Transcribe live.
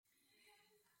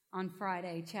On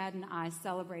Friday, Chad and I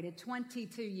celebrated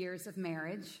 22 years of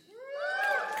marriage.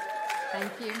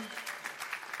 Thank you.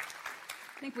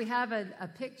 I think we have a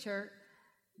picture.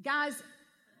 Guys,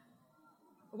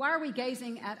 why are we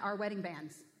gazing at our wedding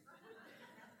bands?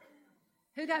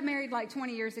 Who got married like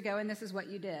 20 years ago and this is what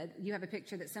you did? You have a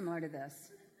picture that's similar to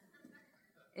this.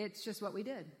 It's just what we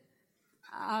did.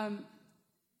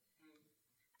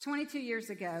 22 years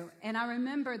ago, and I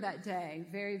remember that day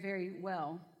very, very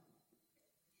well.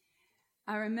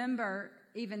 I remember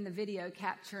even the video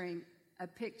capturing a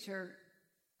picture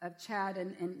of Chad,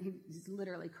 and he's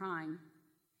literally crying,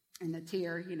 and the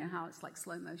tear, you know how it's like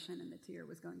slow motion, and the tear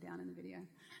was going down in the video.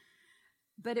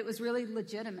 But it was really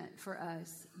legitimate for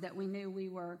us that we knew we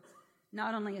were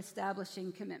not only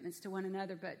establishing commitments to one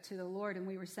another, but to the Lord, and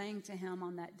we were saying to him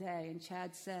on that day, and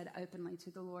Chad said openly to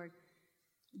the Lord,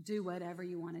 do whatever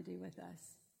you want to do with us,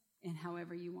 and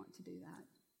however you want to do that.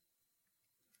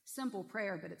 Simple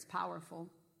prayer, but it's powerful.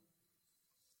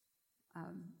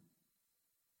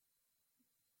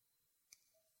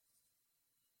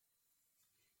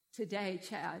 Today,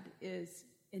 Chad is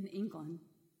in England,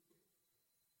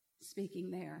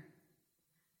 speaking there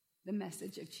the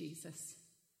message of Jesus.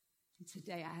 And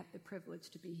today I have the privilege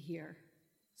to be here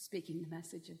speaking the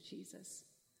message of Jesus.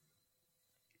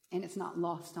 And it's not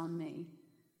lost on me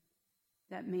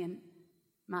that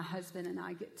my husband and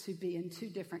I get to be in two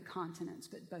different continents,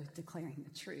 but both declaring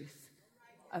the truth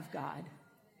of God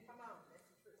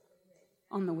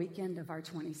on the weekend of our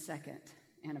 22nd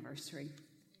anniversary.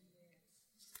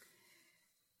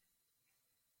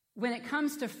 When it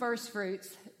comes to first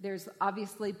fruits, there's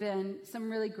obviously been some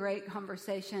really great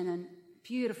conversation and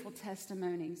beautiful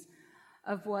testimonies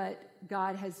of what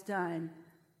God has done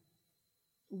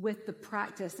with the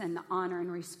practice and the honor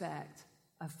and respect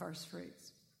of first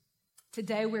fruits.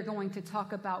 Today we're going to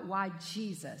talk about why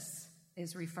Jesus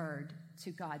is referred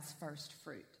to God's first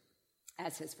fruit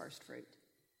as his first fruit.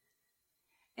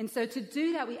 And so to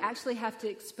do that, we actually have to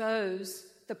expose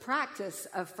the practice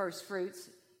of first fruits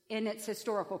in its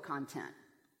historical content.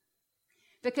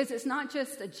 Because it's not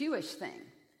just a Jewish thing.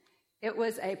 It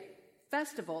was a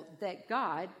festival that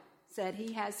God said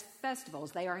he has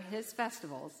festivals. They are his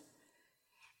festivals.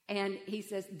 And he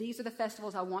says, these are the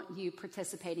festivals I want you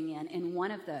participating in. And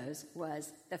one of those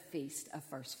was the Feast of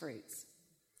First Fruits.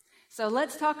 So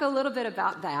let's talk a little bit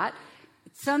about that.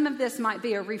 Some of this might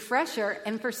be a refresher.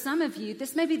 And for some of you,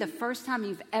 this may be the first time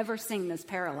you've ever seen this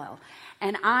parallel.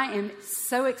 And I am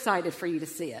so excited for you to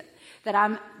see it, that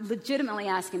I'm legitimately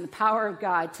asking the power of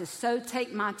God to so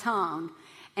take my tongue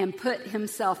and put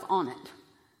himself on it.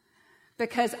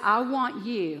 Because I want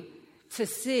you to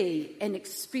see and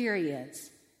experience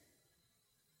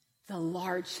the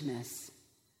largeness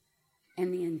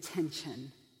and the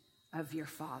intention of your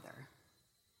Father.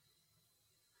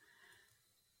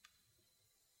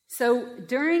 So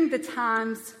during the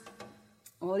times,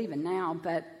 well, even now,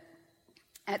 but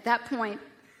at that point,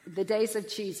 the days of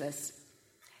Jesus,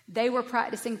 they were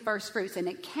practicing first fruits, and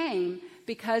it came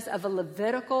because of a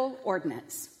Levitical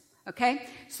ordinance. Okay?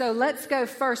 So let's go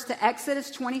first to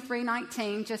Exodus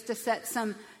 23:19, just to set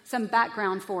some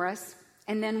background for us,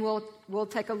 and then we'll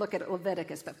take a look at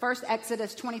Leviticus. But first,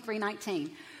 Exodus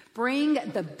 23:19. Bring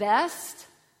the best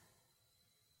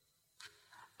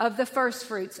of the first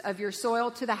fruits of your soil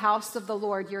to the house of the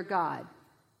Lord your God.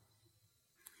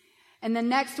 And the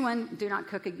next one, do not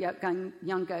cook a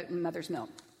young goat in mother's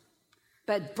milk.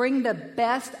 But bring the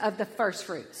best of the first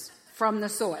fruits from the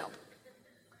soil.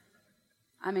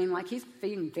 I mean, like he's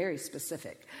being very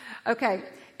specific. Okay,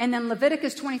 and then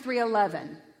Leviticus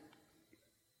 23:11.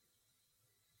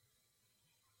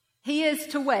 He is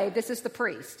to wave, this is the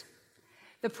priest.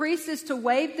 The priest is to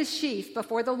wave the sheaf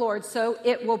before the Lord so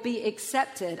it will be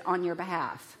accepted on your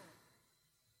behalf.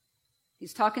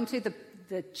 He's talking to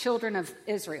the children of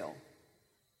Israel.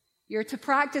 You're to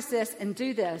practice this and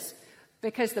do this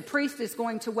because the priest is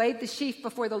going to wave the sheaf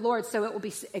before the Lord so it will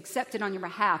be accepted on your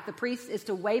behalf. The priest is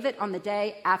to wave it on the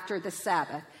day after the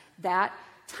Sabbath. That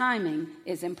timing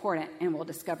is important, and we'll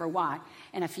discover why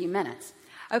in a few minutes.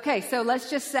 Okay, so let's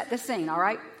just set the scene, all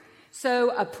right? So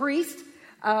a priest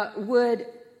would,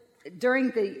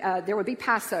 there would be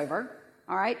Passover,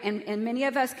 all right? And many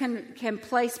of us can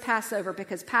place Passover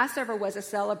because Passover was a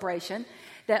celebration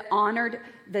that honored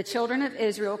the children of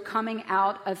Israel coming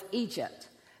out of Egypt.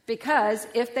 Because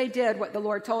if they did what the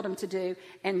Lord told them to do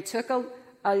and took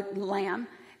a lamb,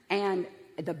 and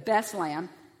the best lamb,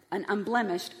 an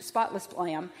unblemished, spotless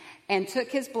lamb, and took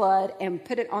his blood and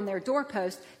put it on their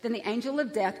doorpost, then the angel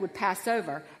of death would pass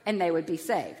over and they would be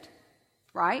saved.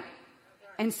 Right?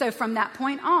 And so from that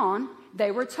point on,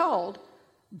 they were told,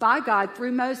 by God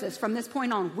through Moses, from this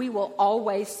point on, we will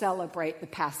always celebrate the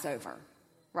Passover,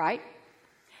 right?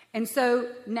 And so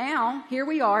now, here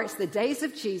we are. It's the days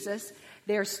of Jesus.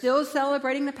 They're still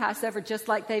celebrating the Passover just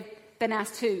like they've been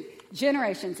asked to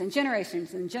generations and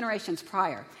generations and generations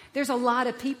prior. There's a lot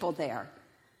of people there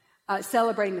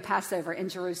celebrating the Passover in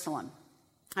Jerusalem,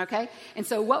 okay? And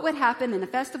so what would happen in a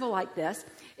festival like this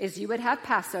is you would have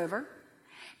Passover,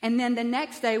 and then the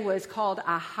next day was called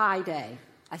a high day,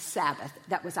 a Sabbath.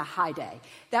 That was a high day.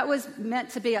 That was meant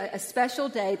to be a special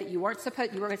day that you were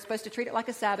supposed to treat it like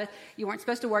a Sabbath. You weren't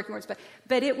supposed to work.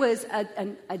 But it was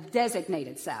a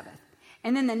designated Sabbath.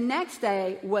 And then the next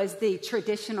day was the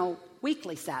traditional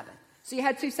weekly Sabbath. So you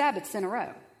had 2 Sabbaths in a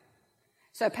row.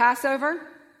 So Passover,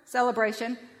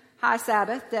 celebration, high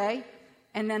Sabbath day,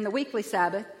 and then the weekly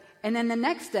Sabbath. And then the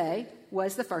next day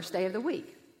was the first day of the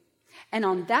week. And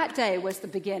on that day was the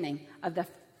beginning of the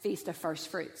Feast of First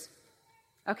Fruits.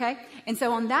 Okay? And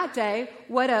so on that day,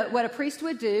 what a priest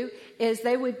would do is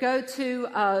they would go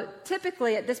to,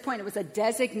 typically at this point it was a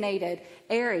designated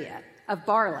area of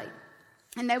barley.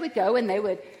 And they would go and they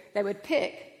would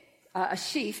pick a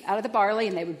sheaf out of the barley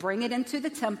and they would bring it into the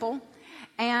temple.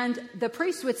 And the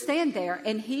priest would stand there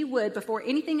and he would, before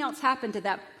anything else happened to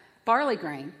that barley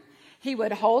grain, he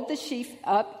would hold the sheaf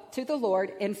up to the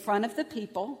Lord in front of the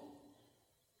people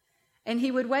and he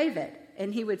would wave it.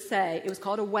 And he would say, it was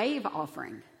called a wave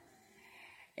offering.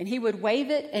 And he would wave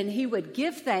it and he would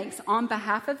give thanks on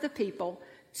behalf of the people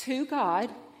to God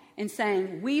and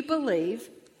saying, we believe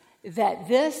that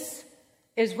this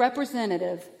is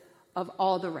representative of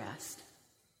all the rest.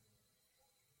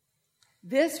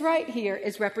 This right here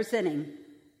is representing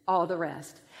all the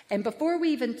rest. And before we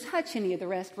even touch any of the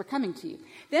rest, we're coming to you.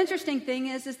 The interesting thing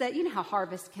is that you know how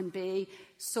harvest can be,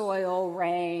 soil,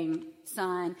 rain,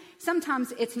 sun.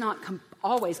 Sometimes it's not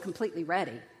always completely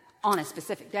ready on a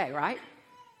specific day, right?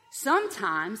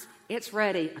 Sometimes it's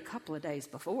ready a couple of days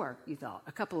before, you thought,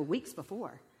 a couple of weeks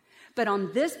before. But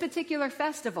on this particular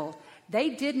festival, they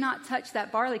did not touch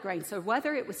that barley grain. So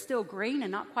whether it was still green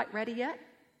and not quite ready yet,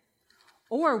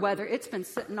 or whether it's been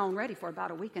sitting on ready for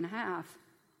about a week and a half,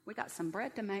 we got some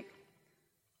bread to make.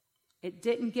 It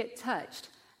didn't get touched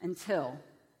until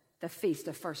the Feast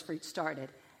of First Fruits started,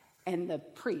 and the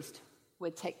priest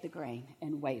would take the grain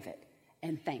and wave it,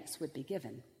 and thanks would be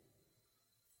given.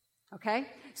 Okay?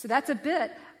 So that's a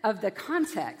bit of the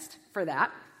context for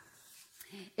that.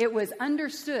 It was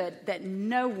understood that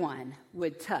no one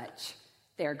would touch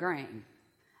their grain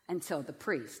until the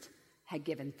priest had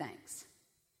given thanks.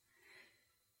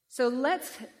 So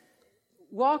let's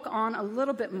walk on a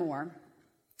little bit more,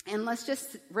 and let's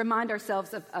just remind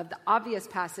ourselves of the obvious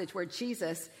passage where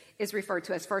Jesus is referred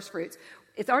to as first fruits.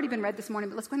 It's already been read this morning,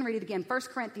 but let's go ahead and read it again. 1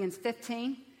 Corinthians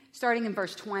 15, starting in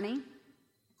verse 20.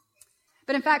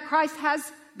 But in fact, Christ has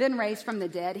been raised from the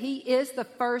dead. He is the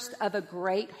first of a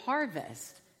great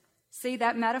harvest. See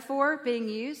that metaphor being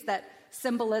used, that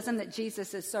symbolism that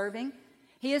Jesus is serving?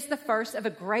 He is the first of a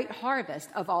great harvest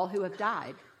of all who have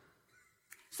died.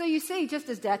 So you see, just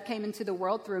as death came into the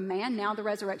world through a man, now the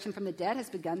resurrection from the dead has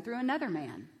begun through another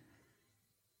man.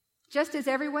 Just as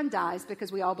everyone dies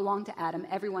because we all belong to Adam,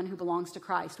 everyone who belongs to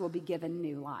Christ will be given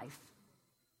new life.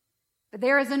 But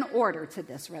there is an order to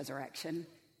this resurrection.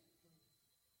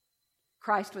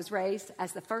 Christ was raised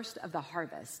as the first of the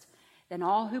harvest. Then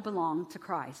all who belong to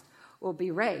Christ will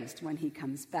be raised when he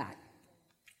comes back.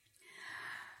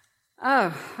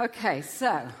 Oh, okay,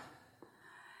 so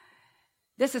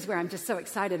this is where I'm just so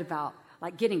excited about,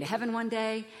 like getting to heaven one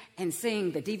day and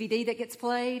seeing the DVD that gets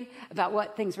played about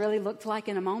what things really looked like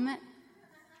in a moment.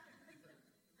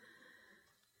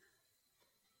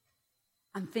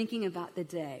 I'm thinking about the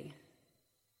day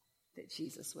that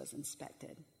Jesus was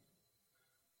inspected,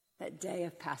 that day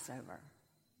of Passover.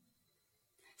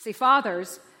 See,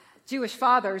 fathers, Jewish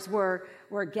fathers were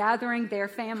gathering their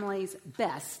family's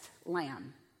best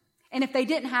lamb. And if they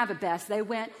didn't have a best, they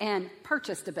went and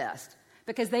purchased a best,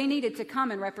 because they needed to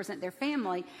come and represent their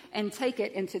family and take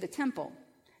it into the temple.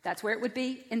 That's where it would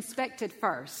be inspected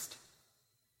first.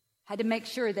 Had to make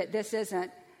sure that this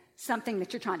isn't something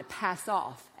that you're trying to pass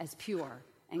off as pure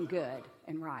and good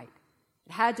and right.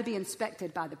 It had to be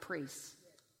inspected by the priests.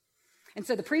 And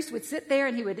so the priest would sit there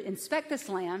and he would inspect this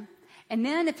lamb, and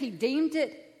then if he deemed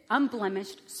it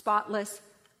unblemished, spotless,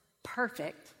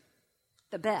 perfect,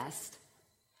 the best,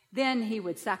 then he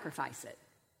would sacrifice it.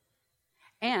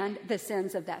 And the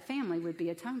sins of that family would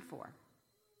be atoned for.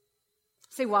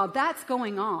 See, while that's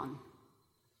going on,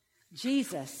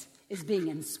 Jesus is being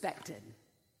inspected.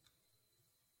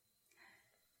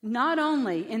 Not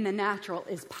only in the natural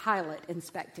is Pilate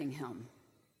inspecting him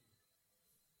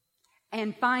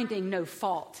and finding no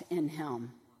fault in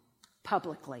him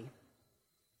publicly.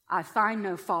 I find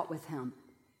no fault with him.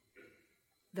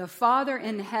 The Father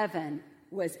in heaven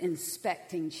was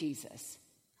inspecting Jesus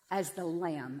as the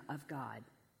Lamb of God,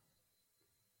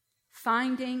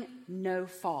 finding no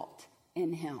fault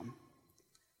in him,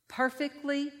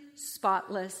 perfectly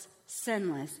spotless,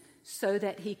 sinless, so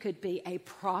that he could be a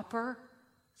proper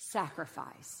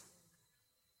sacrifice.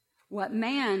 What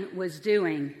man was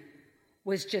doing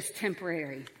was just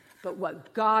temporary, but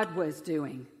what God was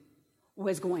doing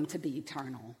was going to be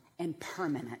eternal and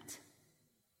permanent.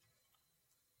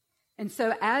 And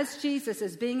so as Jesus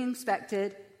is being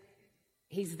inspected,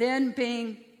 he's then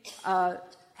being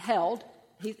held.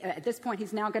 At this point,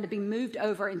 he's now going to be moved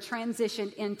over and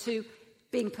transitioned into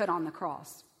being put on the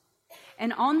cross.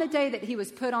 And on the day that he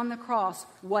was put on the cross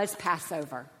was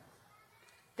Passover.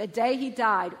 The day he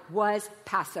died was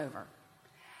Passover.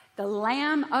 The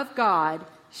Lamb of God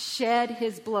shed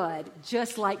his blood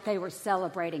just like they were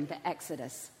celebrating the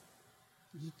Exodus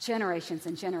generations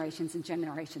and generations and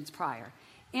generations prior.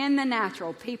 In the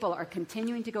natural, people are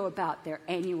continuing to go about their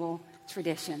annual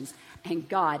traditions, and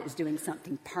God is doing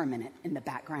something permanent in the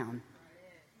background.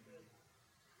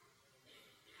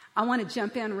 I want to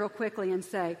jump in real quickly and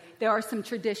say there are some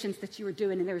traditions that you are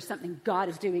doing, and there is something God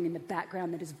is doing in the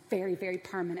background that is very, very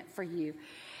permanent for you.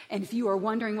 And if you are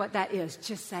wondering what that is,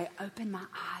 just say, open my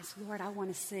eyes, Lord, I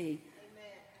want to see.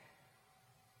 Amen.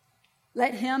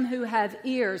 Let him who has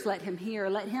ears, let him hear.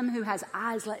 Let him who has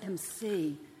eyes, let him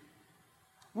see.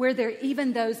 Were there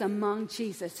even those among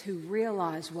Jesus who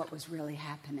realized what was really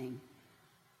happening?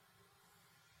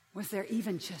 Was there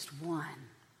even just one?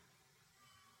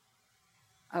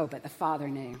 Oh, but the Father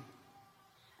knew,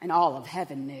 and all of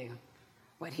heaven knew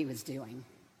what he was doing.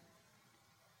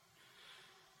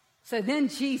 So then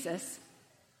Jesus,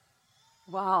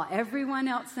 while everyone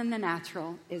else in the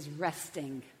natural is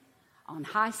resting on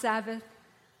high Sabbath,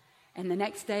 and the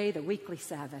next day, the weekly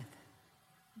Sabbath,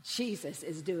 Jesus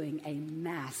is doing a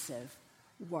massive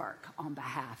work on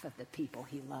behalf of the people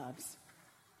he loves.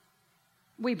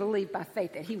 We believe by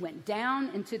faith that he went down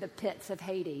into the pits of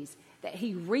Hades, that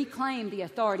he reclaimed the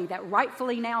authority that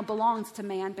rightfully now belongs to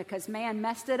man because man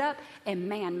messed it up and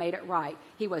man made it right.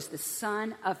 He was the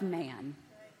Son of Man.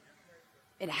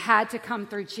 It had to come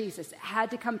through Jesus. It had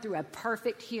to come through a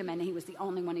perfect human. He was the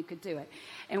only one who could do it.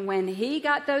 And when he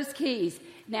got those keys,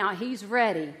 now he's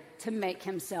ready to make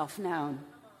himself known.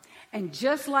 And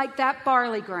just like that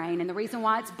barley grain, and the reason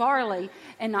why it's barley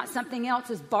and not something else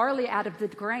is barley out of the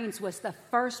grains was the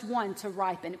first one to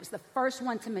ripen. It was the first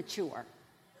one to mature.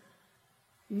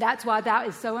 And that's why that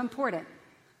is so important.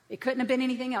 It couldn't have been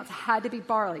anything else. It had to be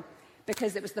barley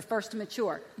because it was the first to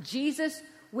mature. Jesus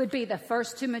would be the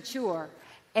first to mature,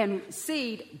 and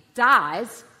seed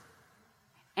dies,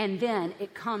 and then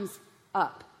it comes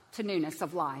up to newness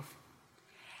of life.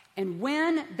 And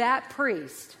when that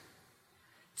priest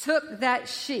took that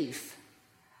sheaf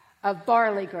of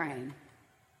barley grain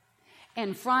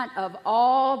in front of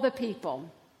all the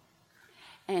people,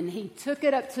 and he took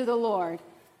it up to the Lord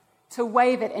to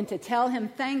wave it and to tell him,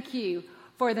 thank you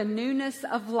for the newness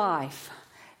of life.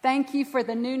 Thank you for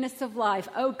the newness of life.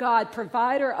 Oh God,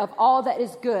 provider of all that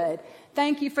is good.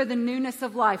 Thank you for the newness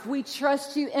of life. We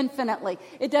trust you infinitely.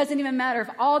 It doesn't even matter if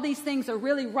all these things are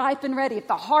really ripe and ready. If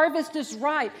the harvest is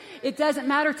ripe, it doesn't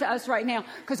matter to us right now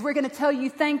because we're going to tell you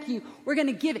thank you. We're going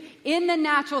to give it. In the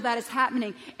natural, that is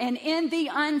happening. And in the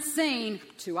unseen,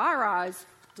 to our eyes,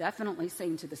 definitely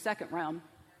seen to the second realm.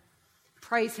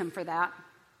 Praise him for that.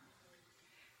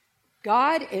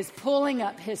 God is pulling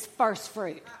up his first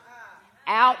fruit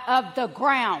out of the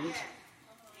ground.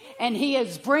 And he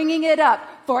is bringing it up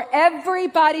for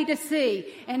everybody to see.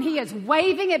 And he is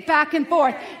waving it back and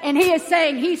forth. And he is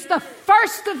saying, he's the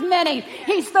first of many.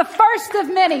 He's the first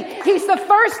of many. He's the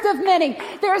first of many.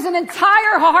 There's an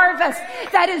entire harvest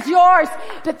that is yours.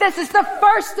 But this is the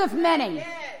first of many.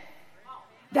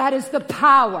 That is the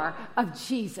power of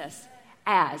Jesus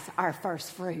as our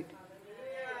first fruit.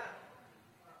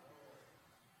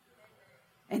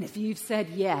 And if you've said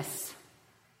yes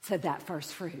to that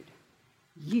first fruit,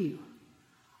 you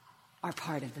are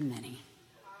part of the many.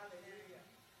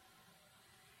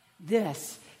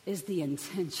 This is the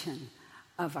intention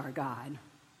of our God.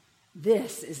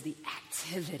 This is the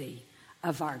activity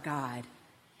of our God.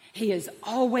 He is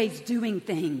always doing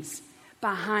things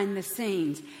behind the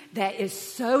scenes that is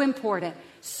so important,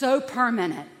 so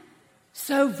permanent,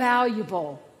 so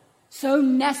valuable, so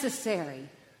necessary.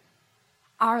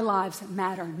 Our lives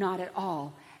matter not at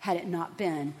all had it not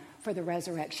been for the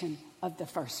resurrection of the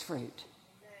first fruit.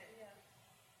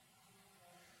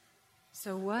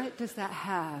 So what does that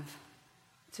have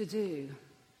to do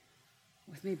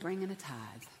with me bringing a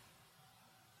tithe?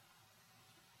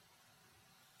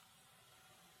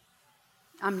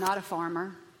 I'm not a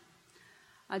farmer.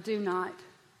 I do not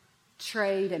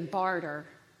trade and barter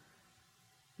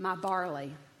my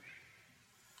barley.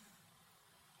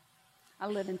 I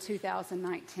live in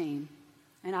 2019,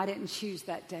 and I didn't choose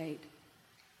that date.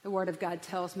 The Word of God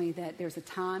tells me that there's a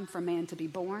time for man to be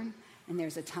born, and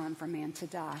there's a time for man to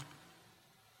die.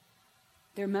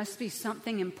 There must be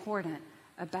something important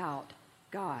about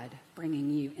God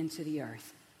bringing you into the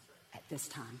earth at this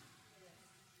time.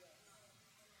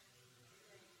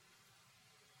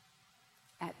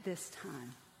 At this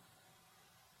time.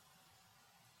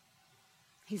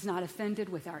 He's not offended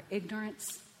with our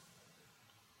ignorance.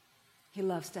 He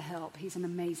loves to help. He's an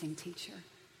amazing teacher.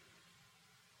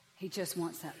 He just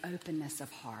wants that openness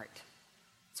of heart.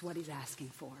 It's what he's asking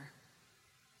for.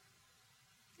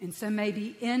 And so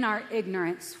maybe in our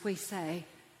ignorance we say,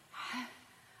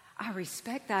 I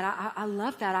respect that. I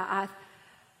love that.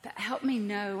 But help me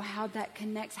know how that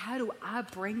connects. How do I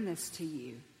bring this to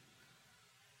you?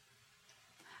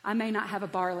 I may not have a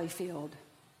barley field,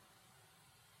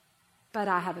 but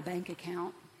I have a bank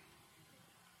account.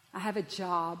 I have a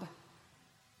job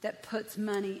that puts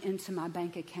money into my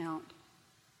bank account.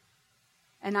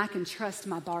 And I can trust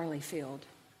my barley field.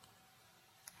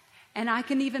 And I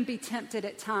can even be tempted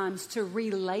at times to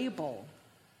relabel.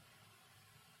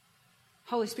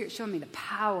 Holy Spirit showed me the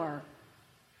power,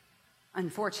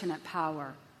 unfortunate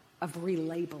power, of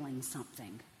relabeling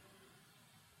something.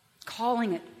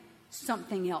 Calling it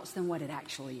something else than what it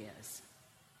actually is.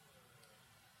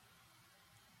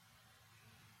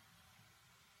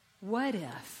 What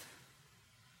if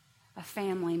a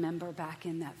family member back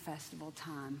in that festival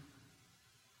time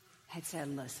had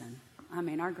said, listen,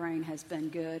 our grain has been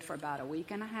good for about a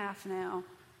week and a half now,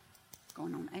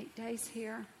 going on 8 days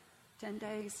here, 10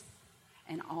 days,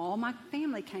 and all my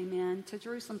family came in to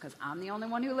Jerusalem because I'm the only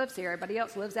one who lives here. Everybody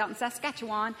else lives out in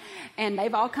Saskatchewan, and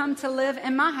they've all come to live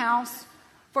in my house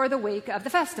for the week of the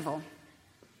festival.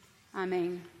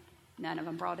 None of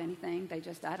them brought anything.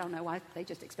 I don't know why, they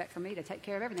just expect for me to take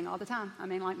care of everything all the time.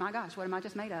 My gosh, what am I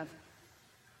just made of?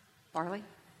 Barley?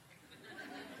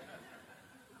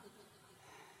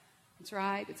 It's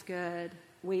right, it's good.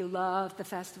 We love the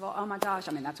festival. Oh my gosh,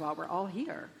 that's why we're all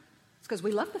here. It's because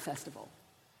we love the festival.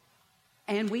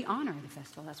 And we honor the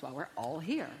festival. That's why we're all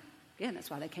here. Again,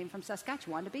 that's why they came from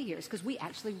Saskatchewan to be here. It's because we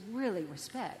actually really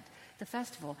respect the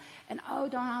festival. And oh,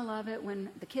 don't I love it when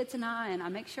the kids and I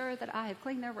make sure that I have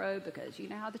cleaned their robe, because you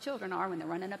know how the children are when they're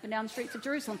running up and down the streets of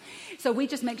Jerusalem. So we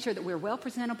just make sure that we're well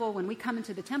presentable when we come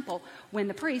into the temple, when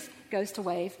the priest goes to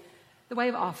wave the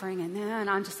wave offering. And then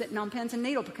I'm just sitting on pins and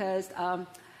needles because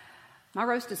my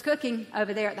roast is cooking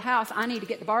over there at the house. I need to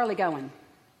get the barley going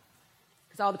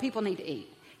because all the people need to eat.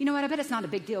 You know what? I bet it's not a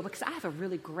big deal because I have a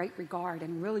really great regard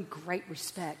and really great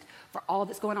respect for all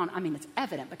that's going on. It's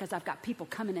evident because I've got people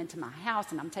coming into my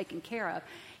house and I'm taken care of.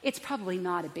 It's probably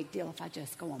not a big deal if I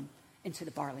just go on into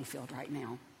the barley field right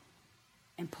now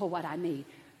and pull what I need,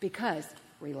 because,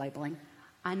 relabeling,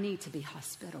 I need to be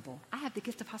hospitable. I have the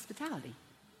gift of hospitality.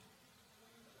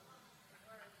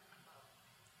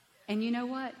 And you know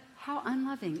what? How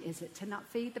unloving is it to not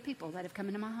feed the people that have come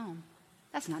into my home?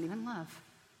 That's not even love.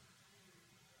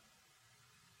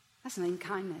 That's not even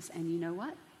kindness. And you know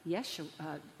what? Yes,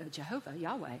 Jehovah,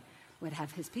 Yahweh, would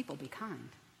have his people be kind.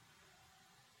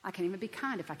 I can't even be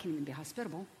kind if I can't even be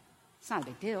hospitable. It's not a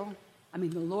big deal.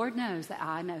 The Lord knows that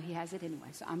I know he has it anyway.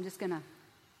 So I'm just gonna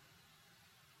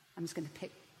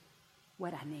pick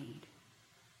what I need,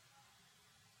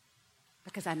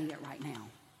 because I need it right now.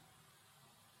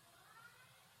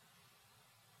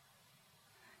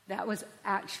 That was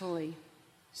actually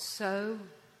so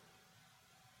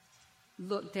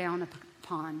looked down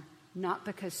upon, not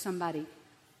because somebody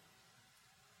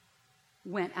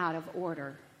went out of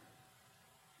order,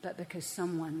 but because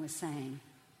someone was saying,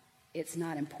 it's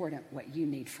not important what you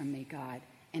need from me, God,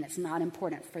 and it's not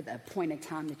important for the appointed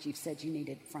time that you've said you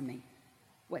needed from me.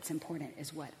 What's important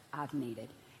is what I've needed.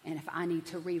 And if I need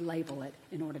to relabel it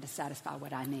in order to satisfy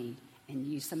what I need and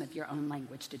use some of your own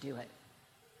language to do it,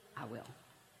 I will.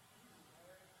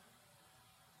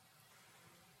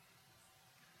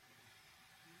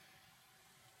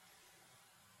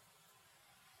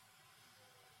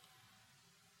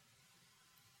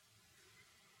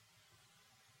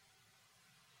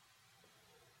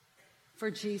 For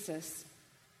Jesus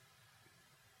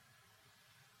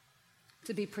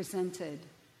to be presented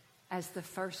as the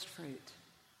first fruit.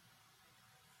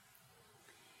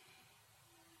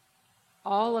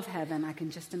 All of heaven, I can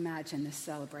just imagine this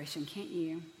celebration, can't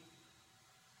you?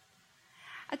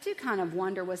 I do kind of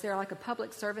wonder, was there like a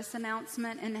public service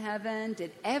announcement in heaven?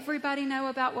 Did everybody know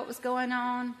about what was going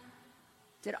on?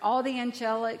 Did all the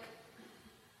angelic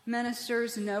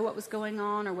ministers know what was going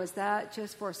on, or was that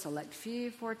just for a select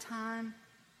few for a time?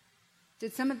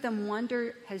 Did some of them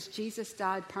wonder, has Jesus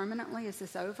died permanently? Is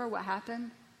this over? What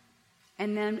happened?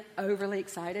 And then overly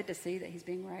excited to see that he's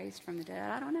being raised from the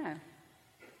dead? I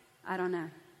don't know.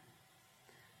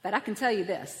 But I can tell you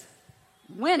this.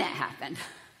 When it happened,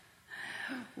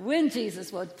 when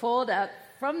Jesus was pulled up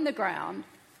from the ground,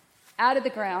 out of the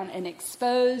ground, and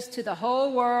exposed to the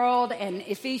whole world, and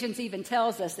Ephesians even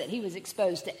tells us that he was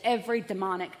exposed to every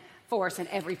demonic force and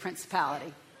every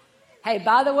principality. Hey,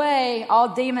 by the way, all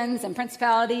demons and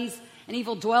principalities and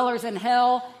evil dwellers in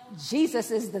hell,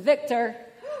 Jesus is the victor.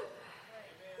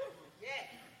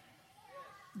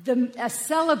 A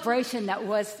celebration that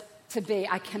was to be,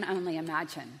 I can only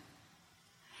imagine.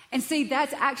 And see,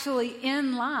 that's actually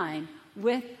in line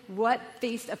with what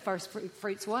Feast of First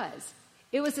Fruits was.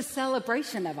 It was a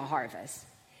celebration of a harvest.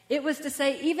 It was to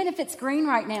say, even if it's green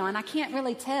right now and I can't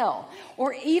really tell,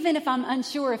 or even if I'm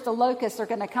unsure if the locusts are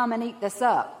going to come and eat this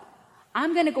up,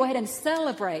 I'm going to go ahead and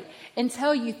celebrate and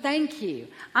tell you thank you.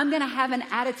 I'm going to have an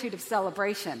attitude of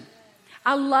celebration.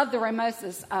 I love the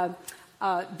Ramoses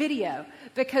video,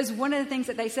 because one of the things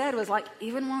that they said was like,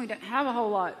 even when we didn't have a whole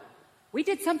lot, we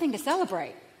did something to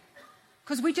celebrate,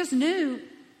 because we just knew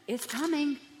it's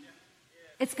coming.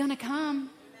 It's going to come.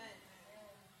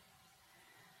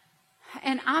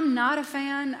 And I'm not a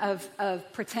fan of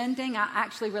pretending. I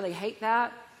actually really hate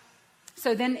that.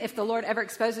 So then if the Lord ever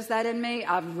exposes that in me,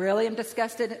 I really am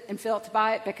disgusted and felt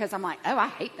by it, because I'm like, oh, I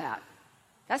hate that.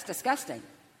 That's disgusting.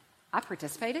 I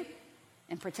participated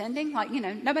in pretending. Like,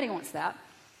 nobody wants that.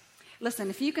 Listen,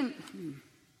 if you can...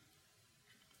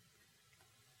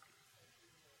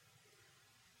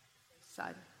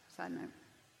 Side note.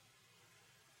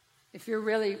 If you're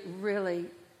really, really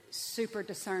super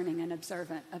discerning and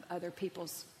observant of other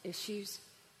people's issues,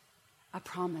 I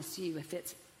promise you, if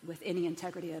it's with any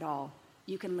integrity at all,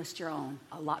 you can list your own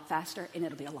a lot faster, and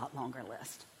it'll be a lot longer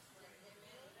list.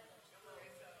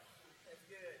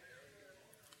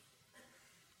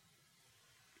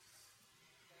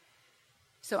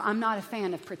 So I'm not a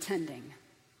fan of pretending.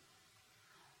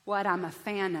 What I'm a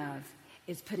fan of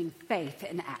is putting faith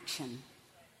in action.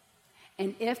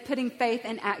 And if putting faith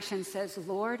in action says,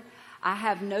 Lord, I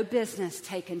have no business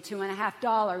taking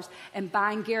 $2.50 and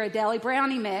buying Ghirardelli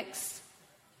brownie mix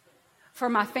for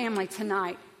my family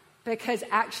tonight, because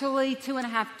actually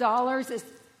 $2.50 is,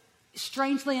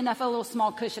 strangely enough, a little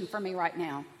small cushion for me right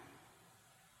now.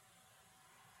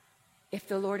 If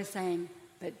the Lord is saying,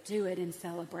 but do it in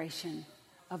celebration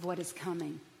of what is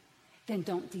coming, then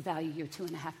don't devalue your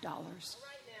 $2.50.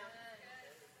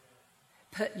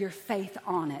 Put your faith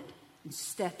on it and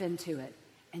step into it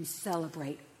and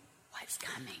celebrate what's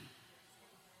coming.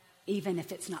 Even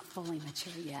if it's not fully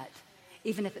mature yet.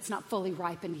 Even if it's not fully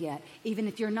ripened yet. Even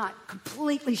if you're not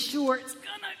completely sure it's going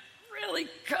to really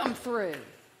come through.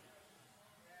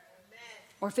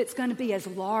 Or if it's going to be as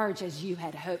large as you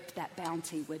had hoped that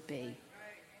bounty would be.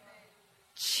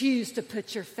 Choose to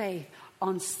put your faith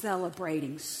on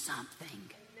celebrating something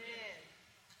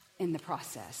in the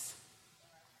process.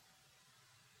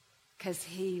 Because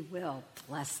he will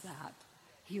bless that.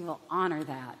 He will honor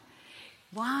that.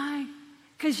 Why?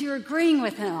 Because you're agreeing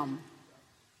with him.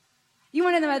 You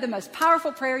want to know the most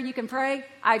powerful prayer you can pray?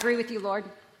 I agree with you, Lord.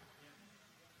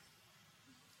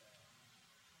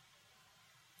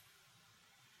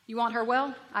 You want her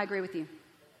well? I agree with you.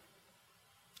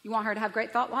 You want her to have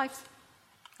great thought lives?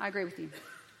 I agree with you.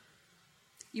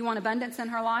 You want abundance in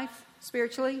her life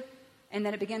spiritually, and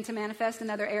then it begin to manifest in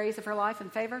other areas of her life in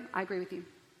favor? I agree with you.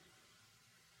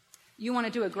 You want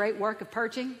to do a great work of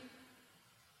purging?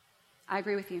 I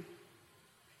agree with you.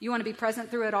 You want to be present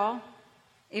through it all,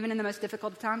 even in the most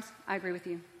difficult of times? I agree with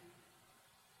you.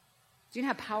 Do you know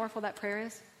how powerful that prayer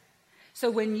is? So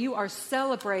when you are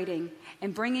celebrating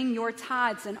and bringing your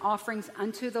tithes and offerings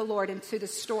unto the Lord, into the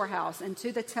storehouse,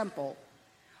 into the temple,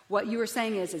 what you are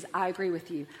saying is I agree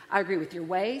with you. I agree with your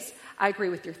ways. I agree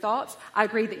with your thoughts. I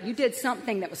agree that you did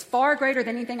something that was far greater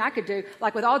than anything I could do.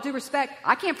 Like, with all due respect,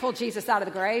 I can't pull Jesus out of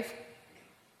the grave.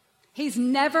 He's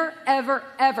never, ever,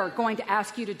 ever going to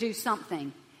ask you to do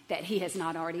something that he has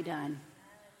not already done.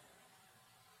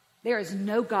 There is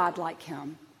no God like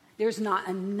him. There's not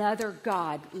another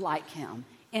God like him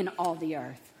in all the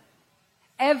earth.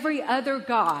 Every other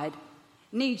God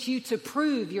needs you to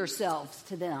prove yourselves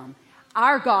to them.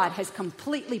 Our God has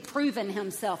completely proven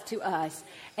himself to us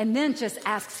and then just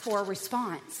asks for a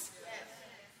response.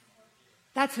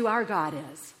 That's who our God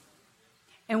is.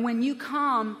 And when you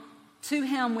come to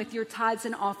him with your tithes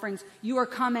and offerings, you are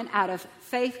coming out of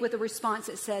faith with a response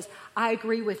that says, I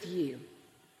agree with you.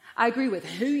 I agree with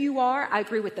who you are. I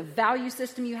agree with the value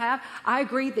system you have. I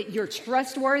agree that you're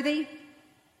trustworthy.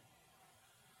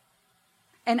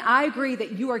 And I agree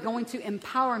that you are going to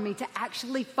empower me to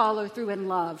actually follow through in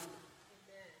love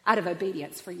out of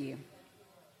obedience for you.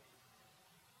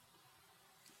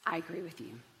 I agree with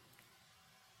you.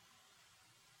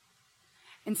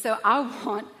 And so I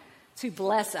want to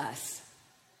bless us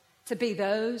to be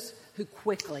those who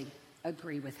quickly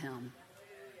agree with him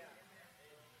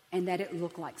and that it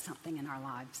look like something in our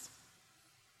lives.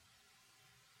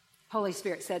 Holy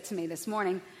Spirit said to me this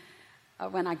morning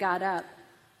when I got up,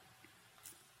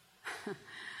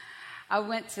 I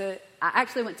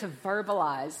actually went to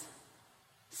verbalize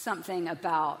something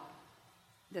about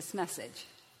this message.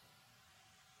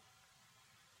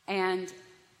 And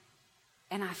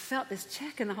I felt this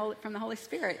check from the Holy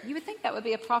Spirit. You would think that would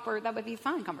be a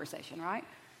fine conversation, right?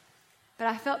 But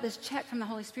I felt this check from the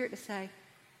Holy Spirit to say,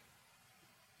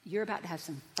 you're about to have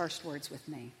some first words with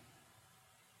me.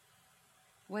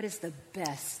 What is the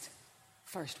best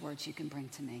first words you can bring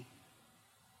to me?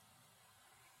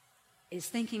 Is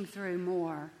thinking through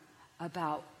more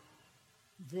about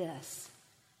this.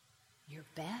 Your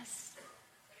best?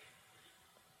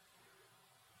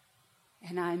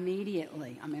 And I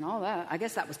immediately, all that, I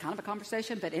guess that was kind of a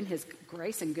conversation, but in his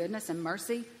grace and goodness and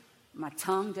mercy, my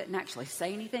tongue didn't actually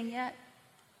say anything yet.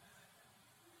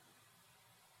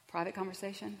 Private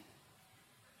conversation.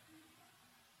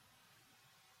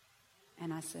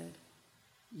 And I said,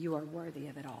 you are worthy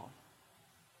of it all.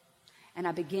 And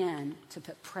I began to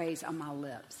put praise on my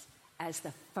lips as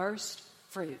the first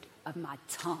fruit of my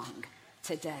tongue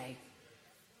today.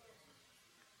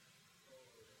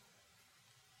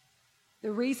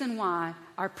 The reason why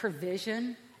our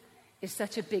provision is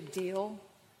such a big deal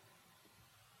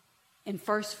in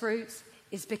first fruits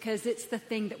is because it's the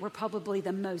thing that we're probably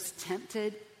the most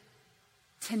tempted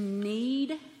to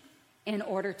need in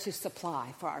order to supply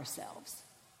for ourselves.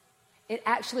 It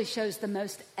actually shows the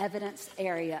most evidenced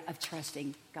area of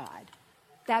trusting God.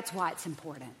 That's why it's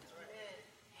important.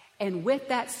 And with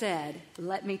that said,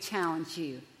 let me challenge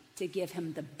you to give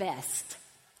him the best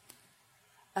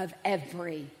of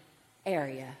every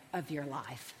area of your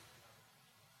life.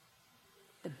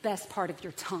 The best part of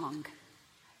your tongue,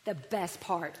 the best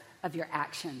part of your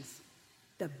actions,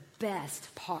 the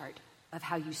best part of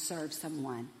how you serve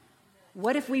someone.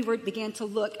 What if we began to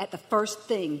look at the first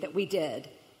thing that we did?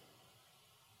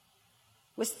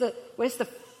 As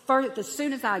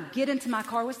soon as I get into my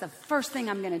car, what's the first thing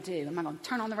I'm going to do? Am I going to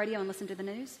turn on the radio and listen to the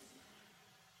news?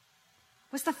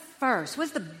 What's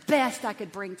the best I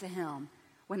could bring to him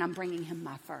when I'm bringing him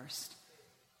my first?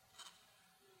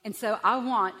 And so I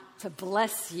want to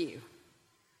bless you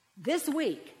this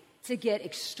week to get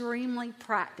extremely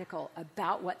practical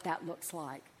about what that looks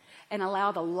like and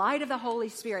allow the light of the Holy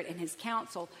Spirit and his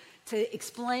counsel to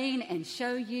explain and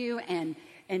show you and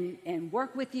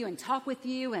work with you and talk with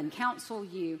you and counsel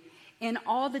you in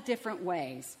all the different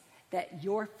ways that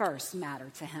your first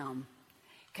matter to him,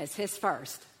 because his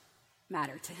first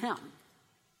mattered to him.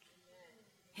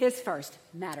 His first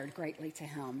mattered greatly to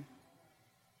him,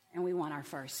 and we want our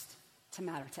first to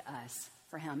matter to us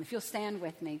for him. If you'll stand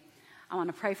with me, I want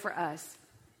to pray for us.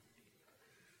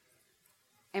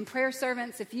 And prayer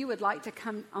servants, if you would like to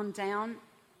come on down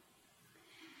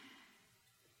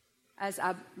as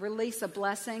I release a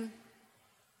blessing.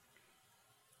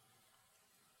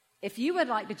 If you would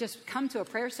like to just come to a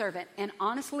prayer servant and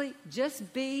honestly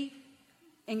just be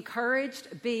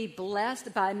encouraged, be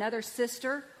blessed by another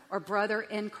sister or brother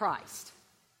in Christ,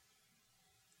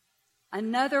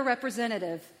 another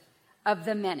representative of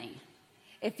the many.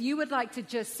 If you would like to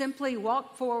just simply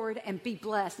walk forward and be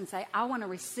blessed and say, I want to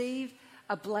receive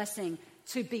a blessing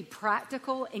to be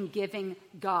practical in giving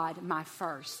God my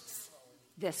firsts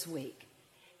this week.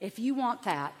 If you want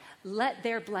that, let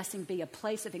their blessing be a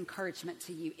place of encouragement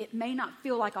to you. It may not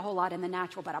feel like a whole lot in the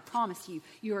natural, but I promise you,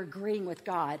 you're agreeing with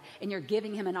God and you're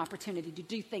giving him an opportunity to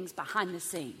do things behind the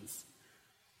scenes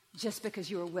just because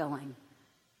you are willing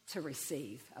to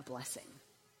receive a blessing.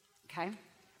 Okay?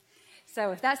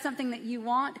 So if that's something that you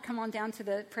want, come on down to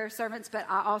the prayer servants, but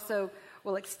I also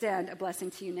will extend a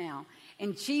blessing to you now.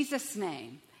 In Jesus'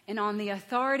 name, and on the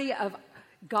authority of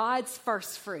God's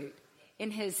first fruit, in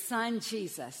his son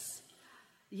Jesus,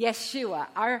 Yeshua,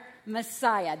 our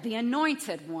Messiah, the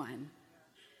anointed one.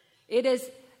 It is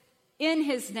in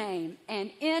his name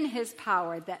and in his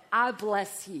power that I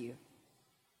bless you.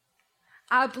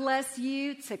 I bless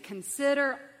you to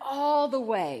consider all the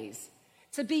ways,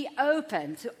 to be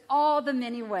open to all the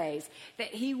many ways that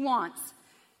he wants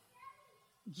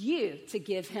you to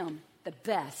give him the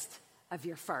best of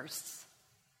your firsts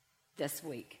this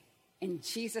week. In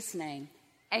Jesus' name,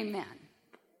 Amen.